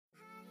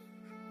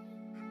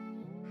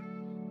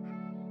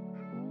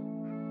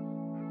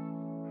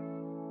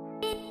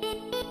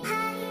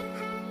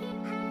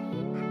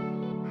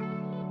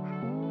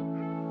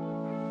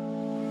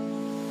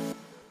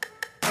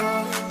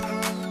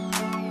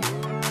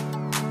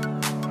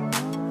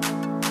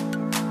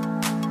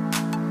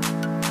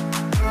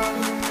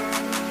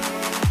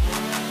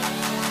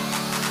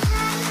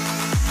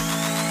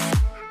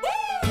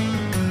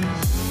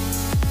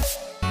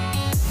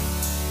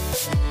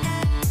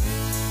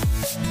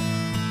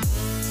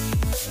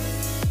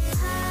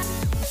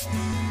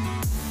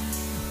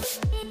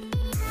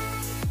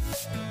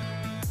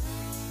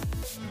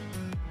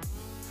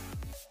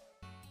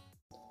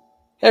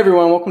Hey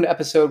everyone, welcome to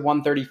episode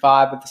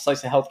 135 of the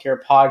Slice of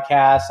Healthcare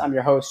podcast. I'm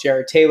your host,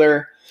 Jared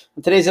Taylor.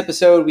 On today's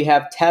episode, we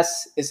have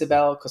Tess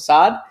Isabel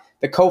Caussade,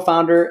 the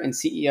co-founder and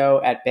CEO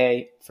at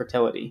Bay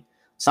Fertility.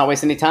 Let's not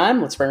waste any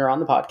time. Let's bring her on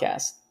the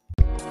podcast.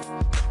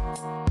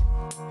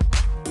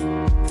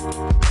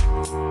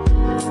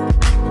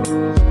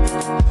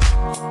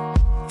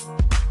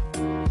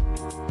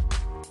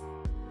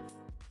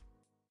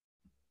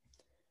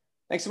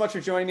 Thanks so much for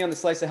joining me on the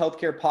Slice of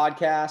Healthcare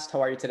podcast.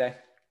 How are you today?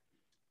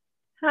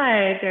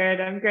 Hi,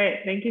 Jared. I'm great.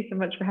 Thank you so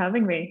much for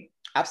having me.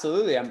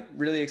 Absolutely. I'm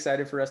really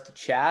excited for us to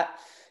chat,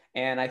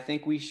 and I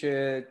think we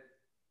should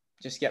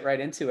just get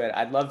right into it.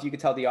 I'd love if you could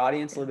tell the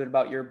audience a little bit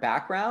about your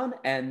background,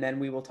 and then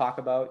we will talk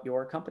about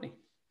your company.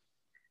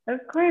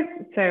 Of course.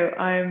 So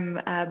I'm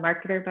a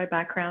marketer by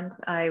background.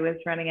 I was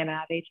running an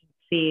ad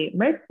agency,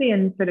 mostly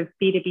in sort of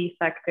B2B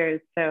sectors,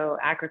 so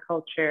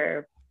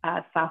agriculture,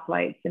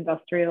 satellites,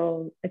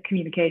 industrial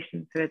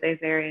communications, sort of those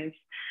areas.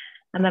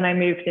 And then I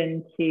moved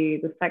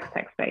into the sex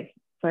tech space.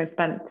 So I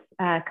spent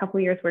a couple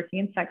of years working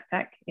in sex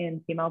tech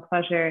in female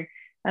pleasure.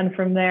 And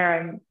from there,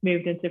 I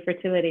moved into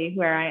fertility,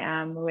 where I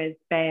am with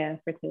Bay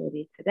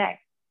Fertility today.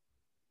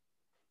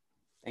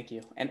 Thank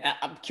you. And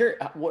I'm curious,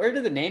 where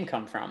did the name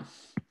come from?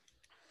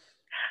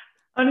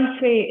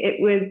 Honestly,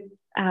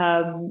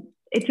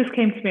 it just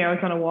came to me. I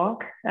was on a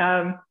walk.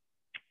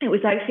 It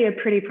was actually a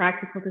pretty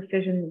practical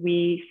decision.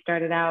 We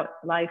started out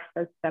life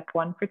as Step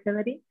One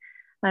Fertility.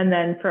 And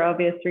then for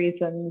obvious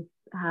reasons,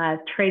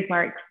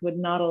 trademarks would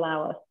not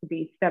allow us to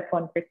be Step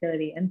One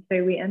Fertility. And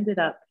so we ended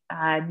up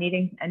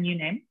needing a new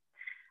name.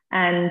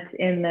 And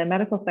in the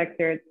medical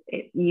sector,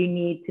 you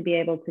need to be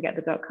able to get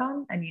the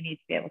 .com and you need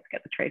to be able to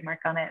get the trademark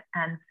on it.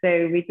 And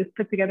so we just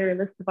put together a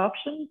list of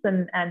options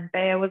and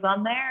Bayer was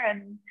on there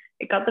and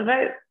it got the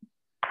vote.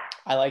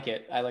 I like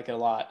it. I like it a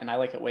lot. And I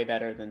like it way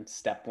better than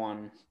Step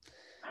One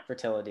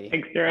Fertility.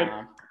 Thanks, Jared.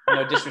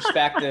 No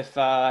disrespect if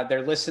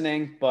they're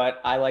listening, but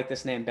I like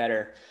this name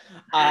better.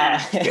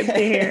 Good to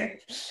hear.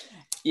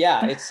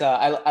 Yeah, it's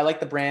I like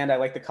the brand. I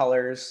like the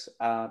colors.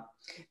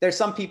 There's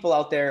some people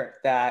out there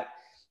that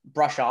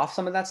brush off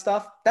some of that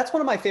stuff. That's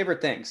one of my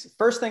favorite things.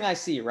 First thing I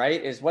see,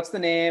 right, is what's the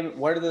name?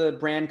 What are the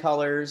brand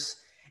colors?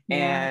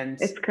 Yeah,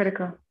 and it's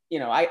critical. You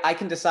know, I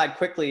can decide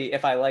quickly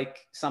if I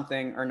like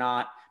something or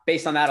not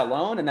based on that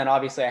alone. And then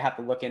obviously I have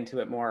to look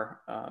into it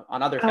more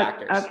on other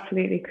factors.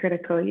 Absolutely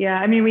critical. Yeah.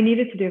 I mean, we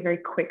needed to do a very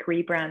quick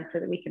rebrand so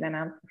that we could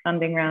announce the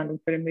funding round and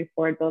sort of move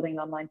forward building an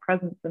online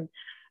presence. And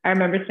I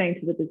remember saying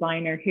to the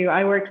designer who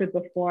I worked with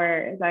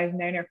before, I've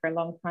known her for a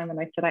long time. And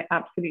I said, I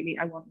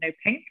want no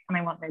pink and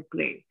I want no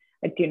blue.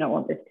 I do not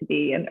want this to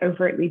be an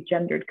overtly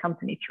gendered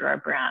company through our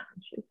brand.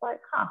 And she's like,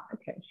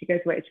 okay. She goes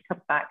away, she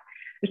comes back.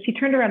 But she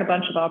turned around a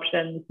bunch of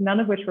options, none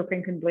of which were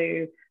pink and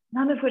blue,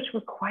 none of which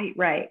were quite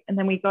right. And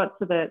then we got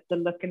to the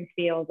look and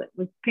feel that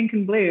was pink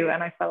and blue,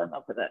 and I fell in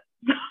love with it.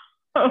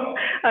 So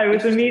I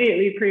was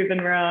immediately proven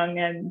wrong.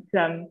 And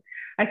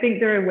I think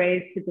there are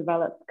ways to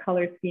develop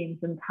color schemes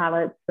and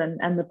palettes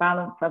and the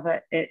balance of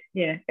it.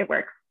 It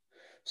works.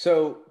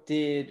 So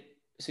this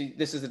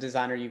is a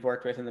designer you've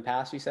worked with in the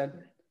past, you said?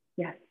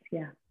 Yes.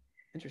 Yeah.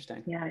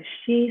 Interesting. Yeah.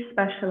 She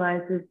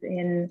specializes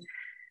in,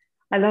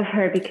 I love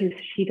her because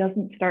she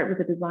doesn't start with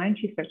a design,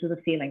 she starts with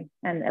a feeling.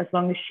 And as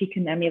long as she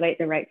can emulate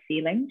the right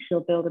feeling, she'll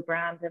build a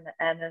brand and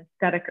an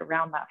aesthetic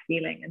around that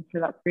feeling. And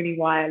so that's really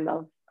why I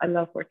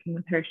love working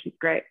with her. She's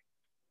great.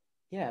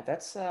 Yeah,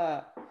 that's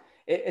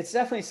it's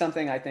definitely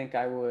something I think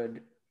I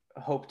would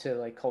hope to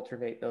like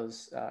cultivate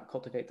those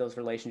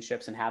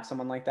relationships and have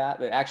someone like that.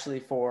 But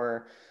actually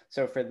for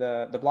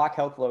the Block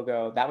Health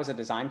logo, that was a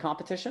design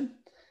competition.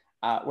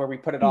 Where we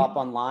put it up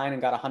online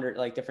and got 100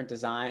 like different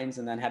designs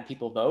and then had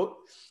people vote.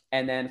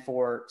 And then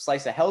for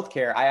Slice of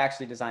Healthcare, I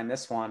actually designed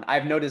this one. I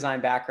have no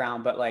design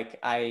background, but like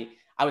I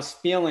was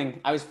feeling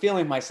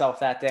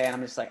myself that day. And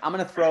I'm just like, I'm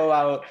going to throw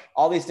out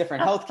all these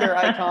different healthcare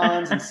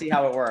icons and see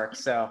how it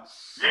works. So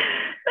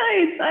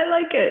nice. I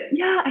like it.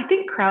 Yeah. I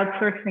think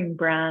crowdsourcing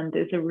brand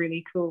is a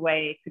really cool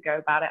way to go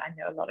about it. I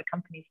know a lot of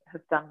companies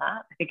have done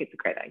that. I think it's a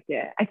great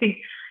idea. I think,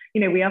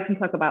 we often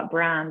talk about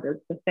brand as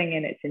the thing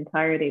in its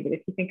entirety, but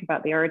if you think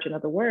about the origin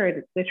of the word,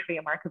 it's literally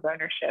a mark of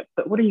ownership.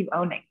 But what are you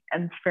owning?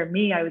 And for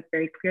me, I was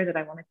very clear that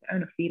I wanted to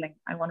own a feeling.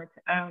 I wanted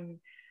to own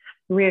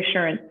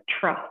reassurance,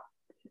 trust,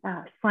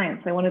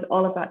 science. I wanted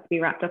all of that to be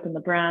wrapped up in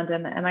the brand.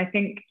 And I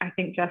think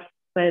just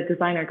the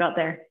designer got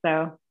there.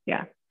 So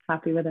yeah,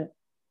 happy with it.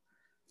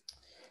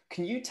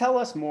 Can you tell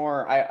us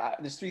more?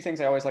 There's three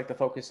things I always like to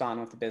focus on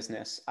with the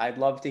business. I'd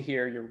love to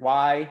hear your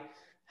why,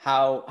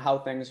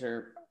 how things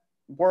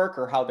work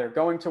or how they're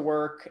going to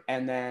work,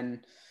 and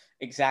then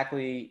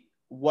exactly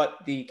what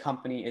the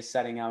company is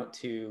setting out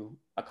to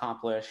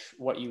accomplish,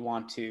 what you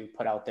want to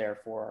put out there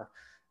for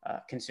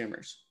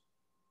consumers.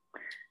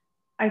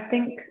 I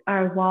think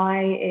our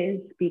why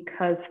is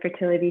because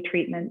fertility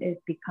treatment is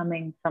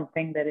becoming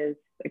something that is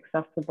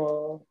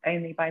accessible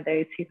only by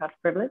those who have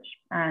privilege,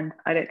 and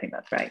I don't think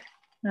that's right.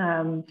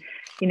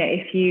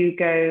 If you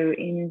go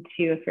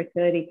into a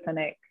fertility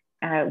clinic,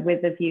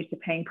 with a view to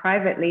paying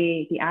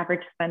privately. The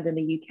average spend in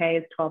the UK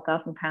is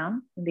 £12,000,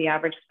 and the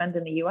average spend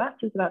in the US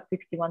is about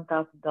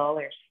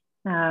 $61,000.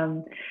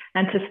 And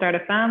to start a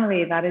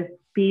family, that is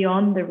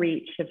beyond the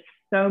reach of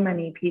so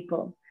many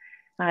people.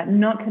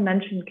 Not to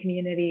mention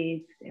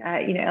communities,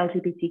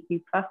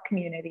 LGBTQ plus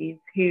communities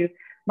who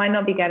might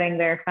not be getting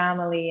their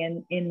family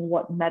in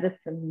what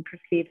medicine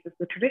perceives as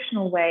the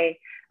traditional way.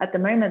 At the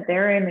moment,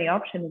 their only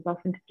option is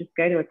often to just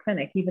go to a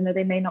clinic, even though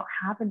they may not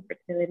have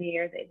infertility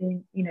or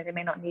they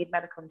may not need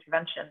medical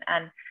intervention.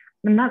 And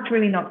that's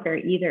really not fair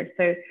either.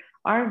 So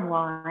our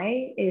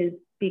why is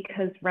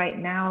because right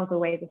now, the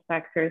way the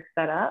sector is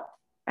set up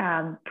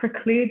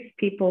precludes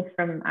people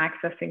from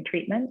accessing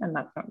treatment, and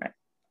that's not right.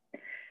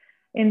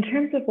 In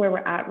terms of where we're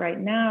at right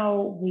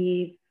now,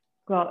 we're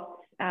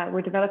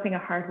developing a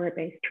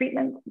hardware-based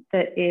treatment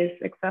that is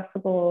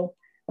accessible,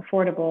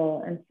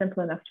 affordable, and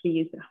simple enough to be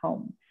used at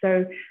home.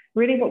 So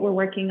really what we're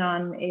working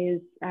on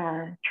is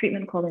a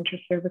treatment called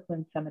intracervical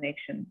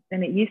insemination.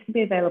 And it used to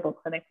be available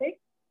clinically.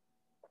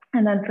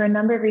 And then for a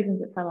number of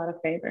reasons, it fell out of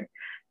favor.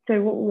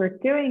 So what we're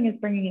doing is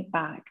bringing it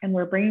back, and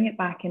we're bringing it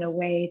back in a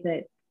way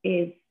that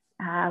is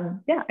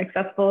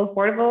accessible,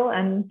 affordable,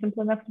 and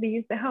simple enough to be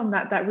used at home.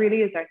 That really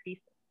is our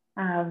thesis.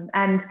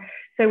 And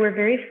so we're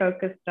very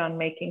focused on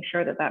making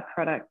sure that that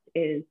product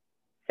is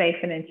safe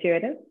and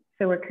intuitive.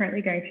 So we're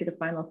currently going through the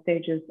final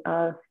stages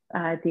of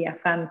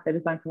DFM, so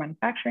design for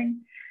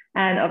manufacturing.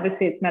 And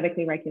obviously it's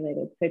medically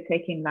regulated. So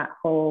taking that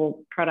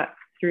whole product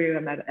through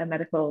a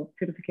medical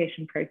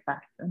certification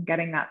process and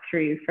getting that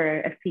through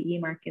for a CE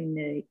mark in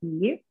the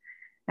EU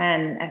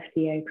and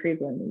FDA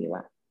approval in the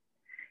US.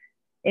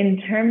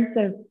 In terms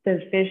of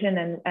the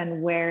vision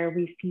and where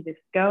we see this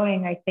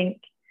going, I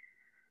think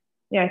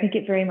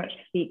it very much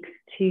speaks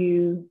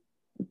to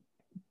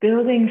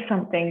building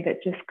something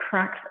that just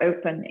cracks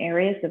open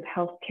areas of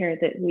healthcare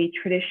that we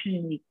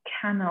traditionally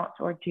cannot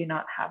or do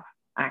not have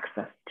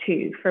access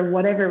to for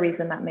whatever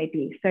reason that may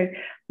be. So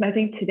I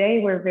think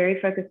today we're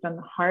very focused on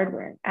the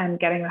hardware and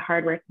getting the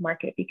hardware to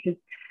market, because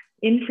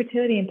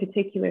infertility in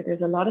particular,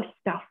 there's a lot of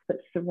stuff that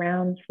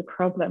surrounds the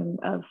problem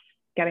of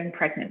getting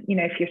pregnant.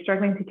 If you're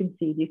struggling to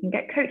conceive, you can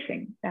get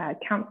coaching,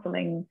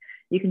 counseling,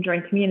 you can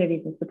join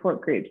communities and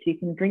support groups, you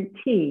can drink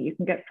tea, you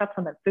can get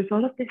supplements. There's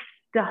all of this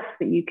stuff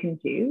that you can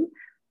do.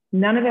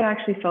 None of it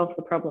actually solves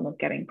the problem of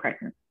getting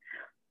pregnant.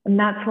 And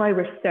that's why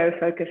we're so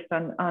focused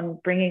on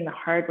bringing the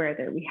hardware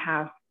that we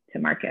have to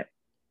market.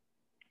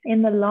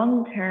 In the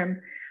long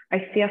term,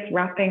 I see us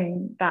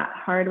wrapping that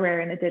hardware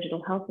in a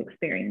digital health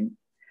experience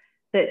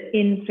that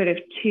in sort of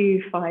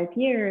 2-5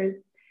 years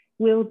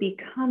will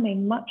become a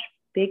much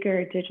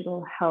bigger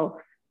digital health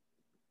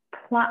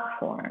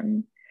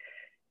platform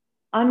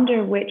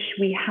under which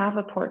we have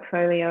a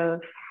portfolio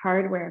of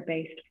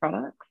hardware-based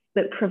products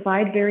that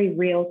provide very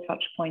real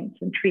touch points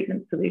and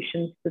treatment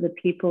solutions to the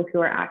people who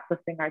are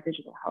accessing our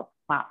digital health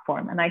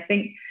platform. And I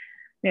think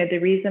the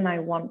reason I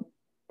want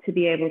to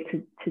be able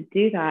to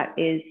do that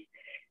is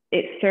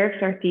it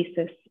serves our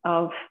thesis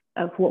of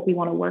what we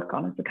want to work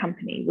on as a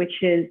company,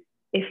 which is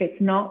if it's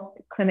not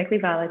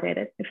clinically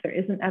validated, if there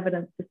isn't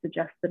evidence to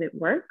suggest that it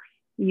works,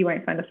 you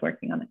won't find us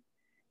working on it.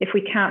 If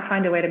we can't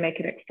find a way to make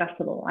it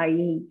accessible,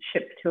 i.e.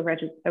 shipped to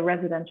a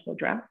residential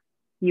address,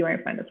 you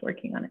won't find us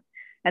working on it.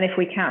 And if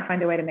we can't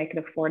find a way to make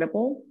it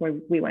affordable,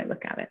 we won't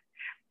look at it.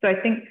 So I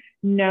think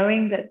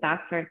knowing that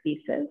that's our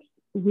thesis,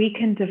 we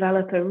can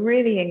develop a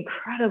really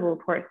incredible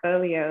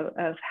portfolio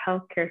of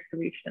healthcare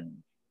solutions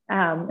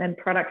and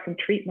products and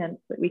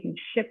treatments that we can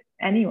ship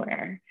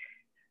anywhere,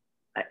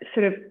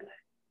 sort of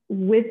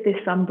with this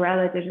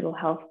umbrella digital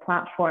health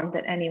platform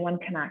that anyone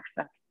can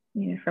access,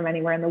 from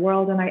anywhere in the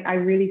world. And I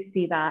really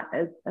see that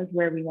as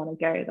where we want to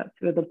go. That's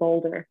sort of the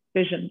bolder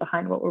vision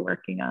behind what we're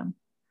working on.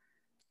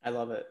 I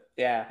love it.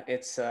 Yeah,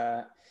 it's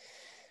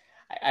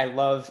I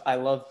love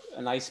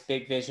a nice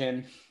big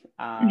vision,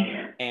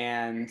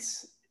 and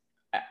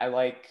I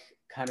like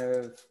kind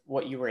of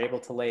what you were able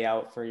to lay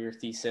out for your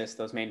thesis,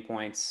 those main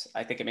points.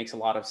 I think it makes a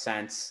lot of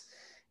sense,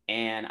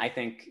 and I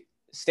think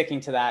sticking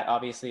to that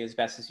obviously as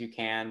best as you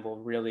can will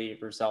really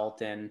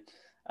result in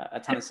a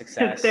ton of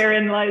success.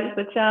 Therein lies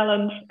the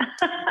challenge.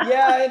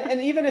 Yeah, and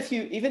even if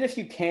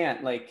you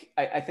can't, like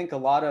I think a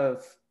lot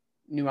of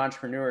new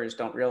entrepreneurs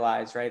don't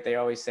realize, right? They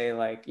always say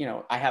like,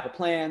 I have a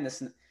plan.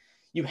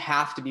 You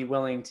have to be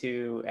willing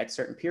to, at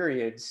certain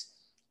periods,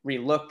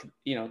 relook,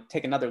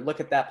 take another look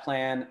at that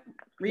plan,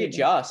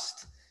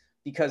 readjust,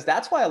 because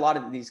that's why a lot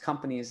of these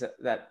companies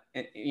that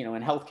in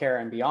healthcare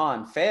and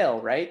beyond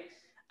fail, right?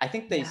 I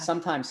think they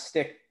sometimes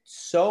stick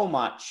so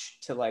much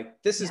to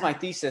like, this is my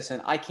thesis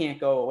and I can't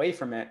go away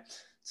from it.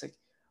 It's like,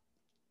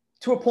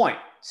 to a point,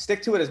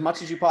 stick to it as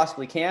much as you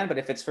possibly can, but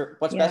if it's for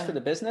what's best for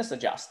the business,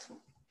 adjust.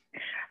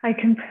 I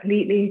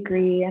completely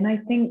agree. And I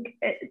think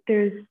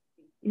there's,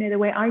 the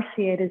way I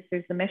see it is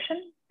there's a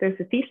mission, there's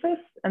a thesis,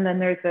 and then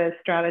there's a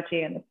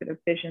strategy and a sort of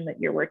vision that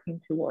you're working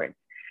towards.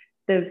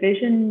 The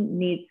vision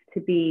needs to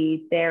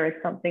be there as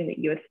something that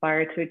you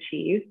aspire to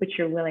achieve, but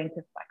you're willing to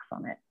flex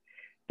on it.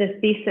 the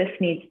thesis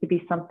needs to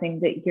be something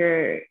that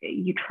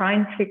you try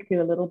and stick to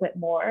a little bit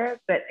more,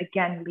 but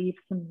again, leave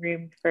some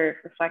room for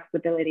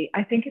flexibility.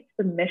 I think it's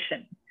the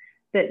mission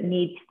that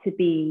needs to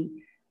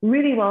be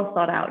really well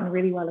thought out and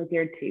really well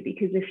adhered to,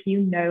 because if you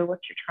know what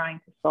you're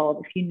trying to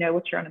solve, if you know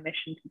what you're on a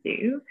mission to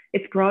do,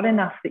 it's broad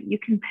enough that you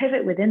can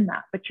pivot within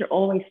that, but you're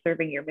always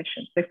serving your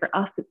mission. So for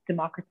us, it's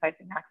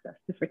democratizing access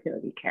to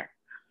fertility care.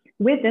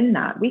 Within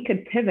that, we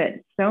could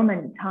pivot so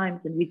many times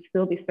and we'd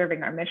still be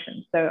serving our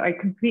mission. So I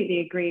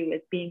completely agree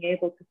with being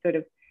able to sort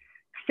of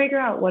figure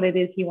out what it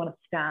is you want to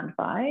stand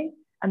by,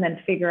 and then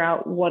figure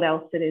out what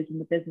else it is in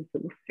the business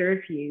that will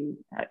serve you,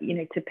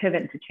 to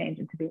pivot and to change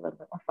and to be a little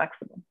bit more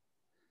flexible.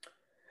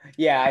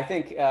 Yeah, I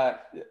think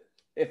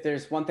if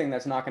there's one thing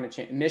that's not going to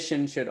change,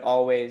 mission should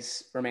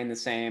always remain the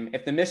same.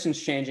 If the mission's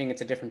changing,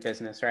 it's a different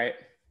business, right?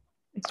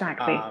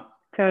 Exactly.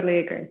 Totally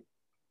agree.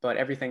 But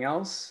everything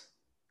else,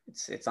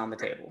 it's on the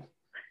table.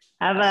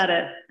 How about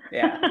it?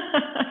 Yeah.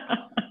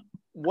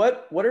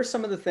 What are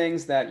some of the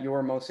things that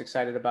you're most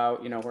excited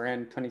about? We're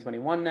in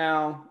 2021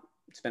 now.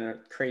 It's been a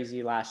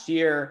crazy last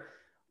year.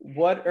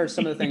 What are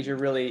some of the things you're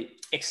really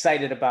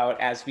excited about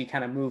as we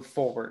kind of move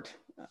forward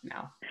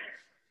now?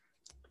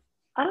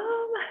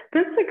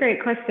 That's a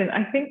great question.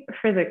 I think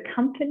for the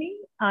company,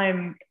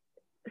 I'm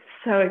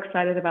so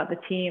excited about the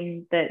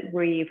team that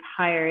we've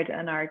hired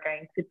and are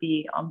going to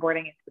be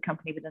onboarding into the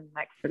company within the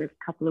next sort of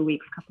couple of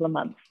weeks, couple of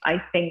months.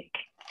 I think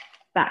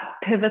that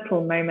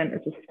pivotal moment as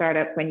a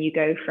startup, when you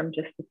go from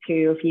just the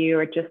two of you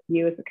or just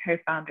you as a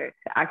co-founder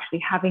to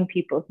actually having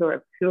people who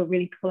are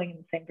really pulling in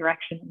the same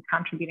direction and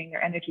contributing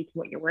their energy to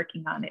what you're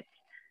working on,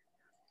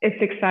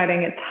 it's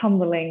exciting, it's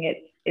humbling,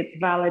 it's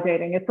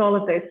validating, it's all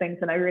of those things.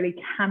 And I really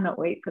cannot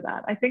wait for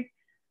that. I think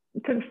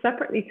sort of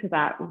separately to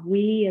that,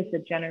 we as a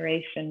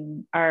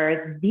generation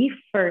are the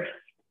first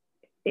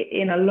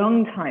in a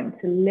long time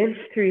to live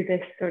through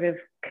this sort of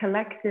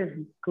collective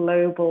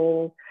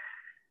global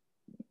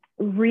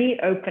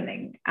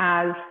reopening,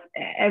 as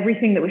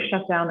everything that was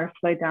shut down or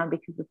slowed down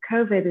because of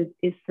COVID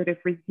is sort of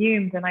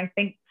resumed. And I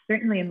think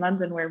certainly in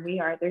London where we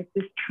are, there's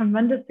this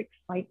tremendous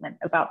excitement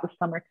about the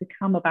summer to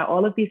come, about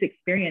all of these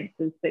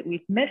experiences that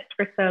we've missed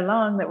for so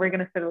long that we're going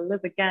to sort of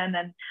live again.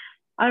 And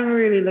I'm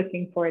really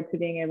looking forward to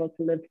being able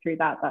to live through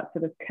that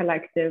sort of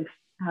collective,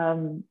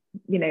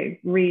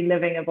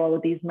 reliving of all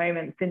of these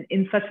moments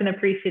in such an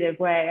appreciative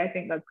way. I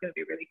think that's going to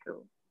be really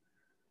cool.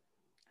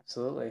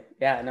 Absolutely.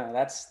 Yeah, no,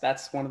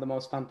 that's one of the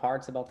most fun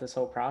parts about this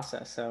whole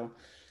process. So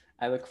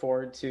I look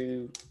forward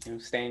to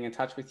staying in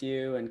touch with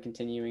you and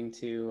continuing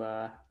to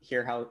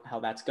hear how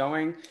that's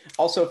going.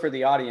 Also for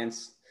the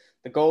audience,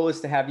 the goal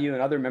is to have you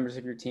and other members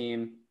of your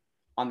team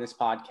on this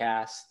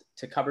podcast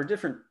to cover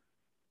different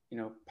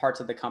parts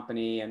of the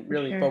company and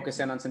really focus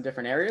in on some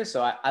different areas.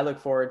 So I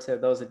look forward to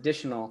those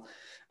additional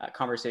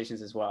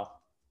conversations as well.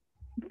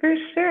 For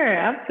sure.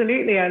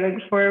 Absolutely. I look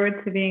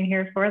forward to being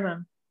here for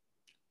them.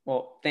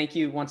 Well, thank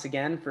you once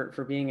again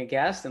for being a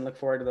guest, and look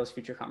forward to those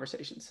future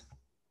conversations.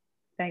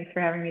 Thanks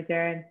for having me,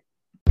 Jared.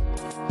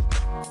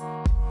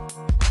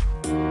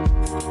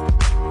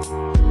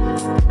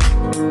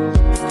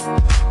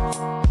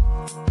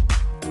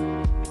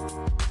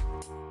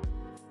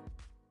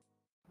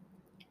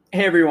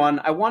 Hey everyone,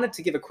 I wanted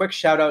to give a quick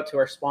shout out to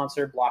our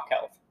sponsor, Block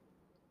Health.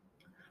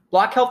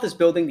 Block Health is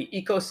building the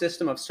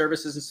ecosystem of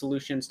services and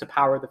solutions to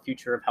power the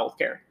future of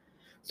healthcare.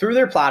 Through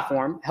their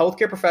platform,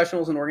 healthcare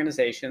professionals and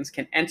organizations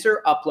can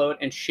enter, upload,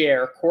 and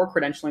share core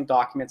credentialing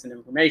documents and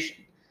information.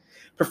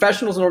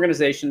 Professionals and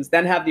organizations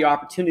then have the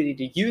opportunity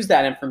to use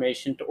that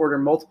information to order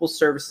multiple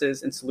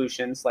services and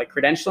solutions like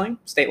credentialing,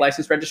 state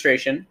license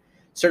registration,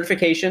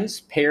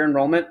 certifications, payer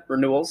enrollment,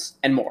 renewals,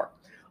 and more.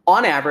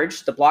 On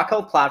average, the Block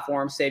Health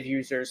platform saves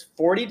users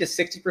 40 to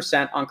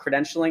 60% on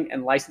credentialing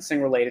and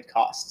licensing related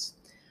costs.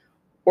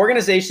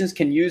 Organizations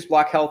can use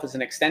Block Health as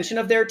an extension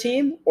of their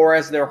team or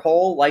as their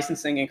whole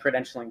licensing and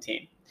credentialing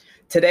team.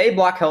 Today,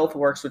 Block Health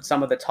works with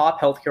some of the top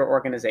healthcare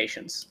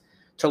organizations.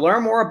 To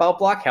learn more about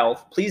Block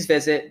Health, please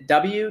visit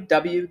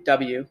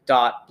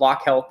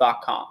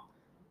www.blockhealth.com.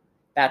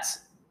 That's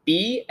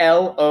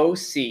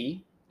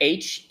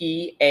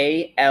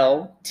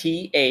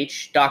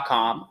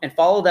BLOCHEALTH.com, and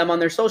follow them on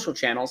their social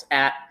channels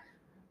at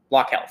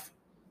Block Health.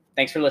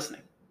 Thanks for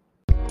listening.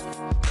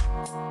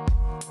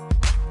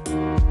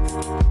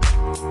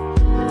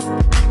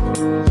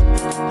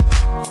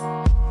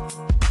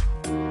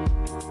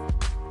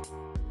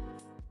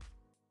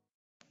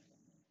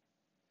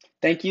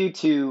 Thank you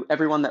to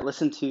everyone that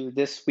listened to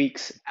this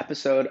week's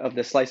episode of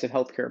the Slice of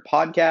Healthcare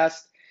podcast.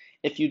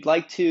 If you'd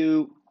like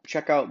to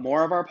check out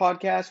more of our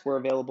podcasts, we're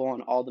available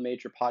on all the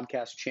major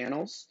podcast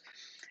channels.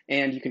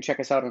 And you can check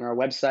us out on our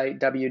website,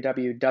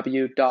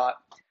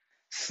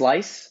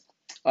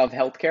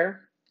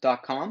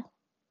 www.sliceofhealthcare.com.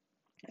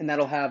 And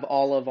that'll have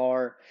all of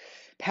our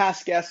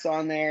past guests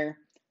on there.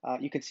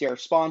 You can see our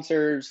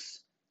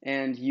sponsors,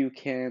 and you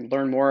can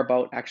learn more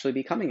about actually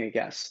becoming a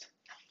guest.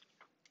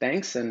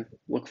 Thanks, and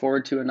look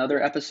forward to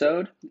another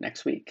episode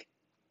next week.